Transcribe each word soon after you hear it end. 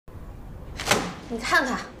你看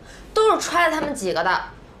看，都是揣着他们几个的，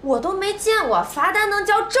我都没见过罚单能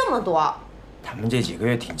交这么多。他们这几个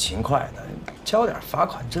月挺勤快的，交点罚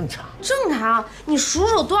款正常。正常？你数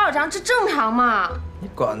数多少张，这正常吗？你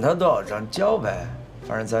管他多少张，交呗，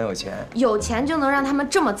反正咱有钱。有钱就能让他们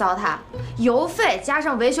这么糟蹋？油费加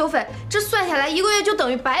上维修费，这算下来1个月就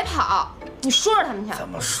等于白跑。你说说他们去。怎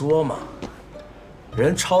么说嘛？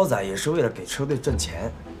人超载也是为了给车队挣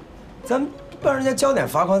钱，咱帮人家交点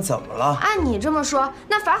罚款怎么了？按你这么说，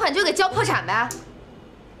那罚款就给交破产呗？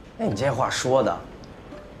哎，你这话说的，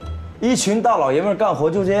一群大老爷们干活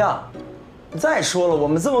就这样。再说了，我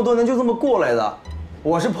们这么多年就这么过来的，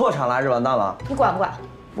我是破产了还是完蛋了？你管不管？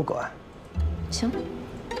不管。行，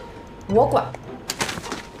我管。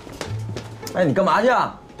哎，你干嘛去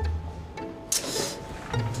啊？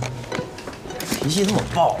脾气那么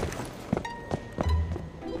暴。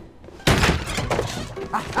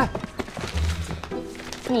哎，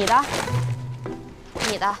你的，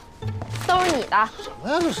你的，都是你的。什么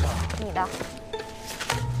呀这是？你的，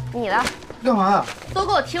你的。干嘛呀？都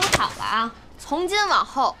给我听好了啊！从今往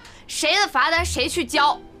后，谁的罚单谁去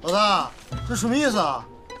交。老大，这什么意思啊？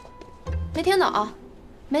没听懂？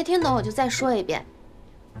没听懂我就再说一遍。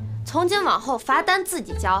从今往后，罚单自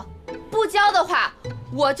己交，不交的话，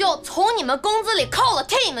我就从你们工资里扣了，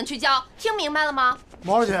替你们去交。听明白了吗？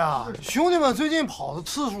毛姐啊，兄弟们最近跑的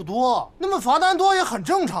次数多，那么罚单多也很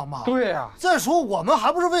正常嘛。对呀。再说我们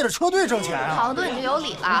还不是为了车队挣钱啊。跑得多你就有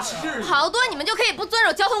理了，跑得多你们就可以不遵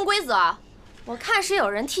守交通规则。我看是有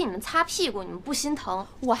人替你们擦屁股，你们不心疼，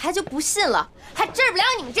我还就不信了，还治不了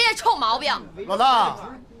你们这些臭毛病。老大，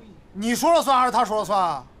你说了算还是他说了算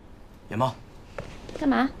啊？野猫，干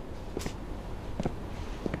嘛？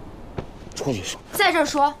出去说。在这儿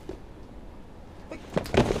说。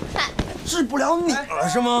治不了你了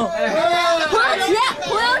是吗？胡有奇，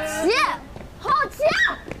胡有奇，胡有奇，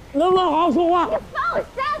能不能好好说话？你放我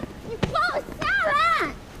下，你放我下来！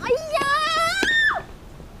哎呀！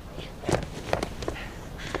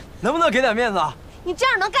能不能给点面子啊？你这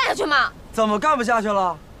样能干下去吗？怎么干不下去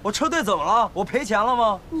了？我车队怎么了？我赔钱了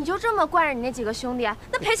吗？你就这么惯着你那几个兄弟，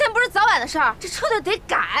那赔钱不是早晚的事儿。这车队得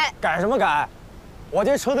改。改什么改？我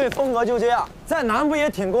这车队风格就这样，再难不也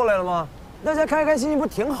挺过来了吗？大家开开心心不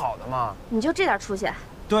挺好的吗？你就这点出息？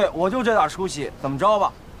对，我就这点出息，怎么着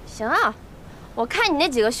吧？行啊，我看你那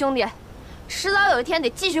几个兄弟，迟早有一天得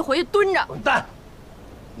继续回去蹲着。滚蛋！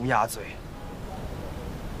乌鸦嘴。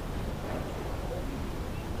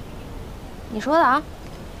你说的啊？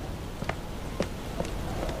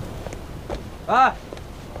哎，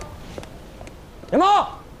野猫。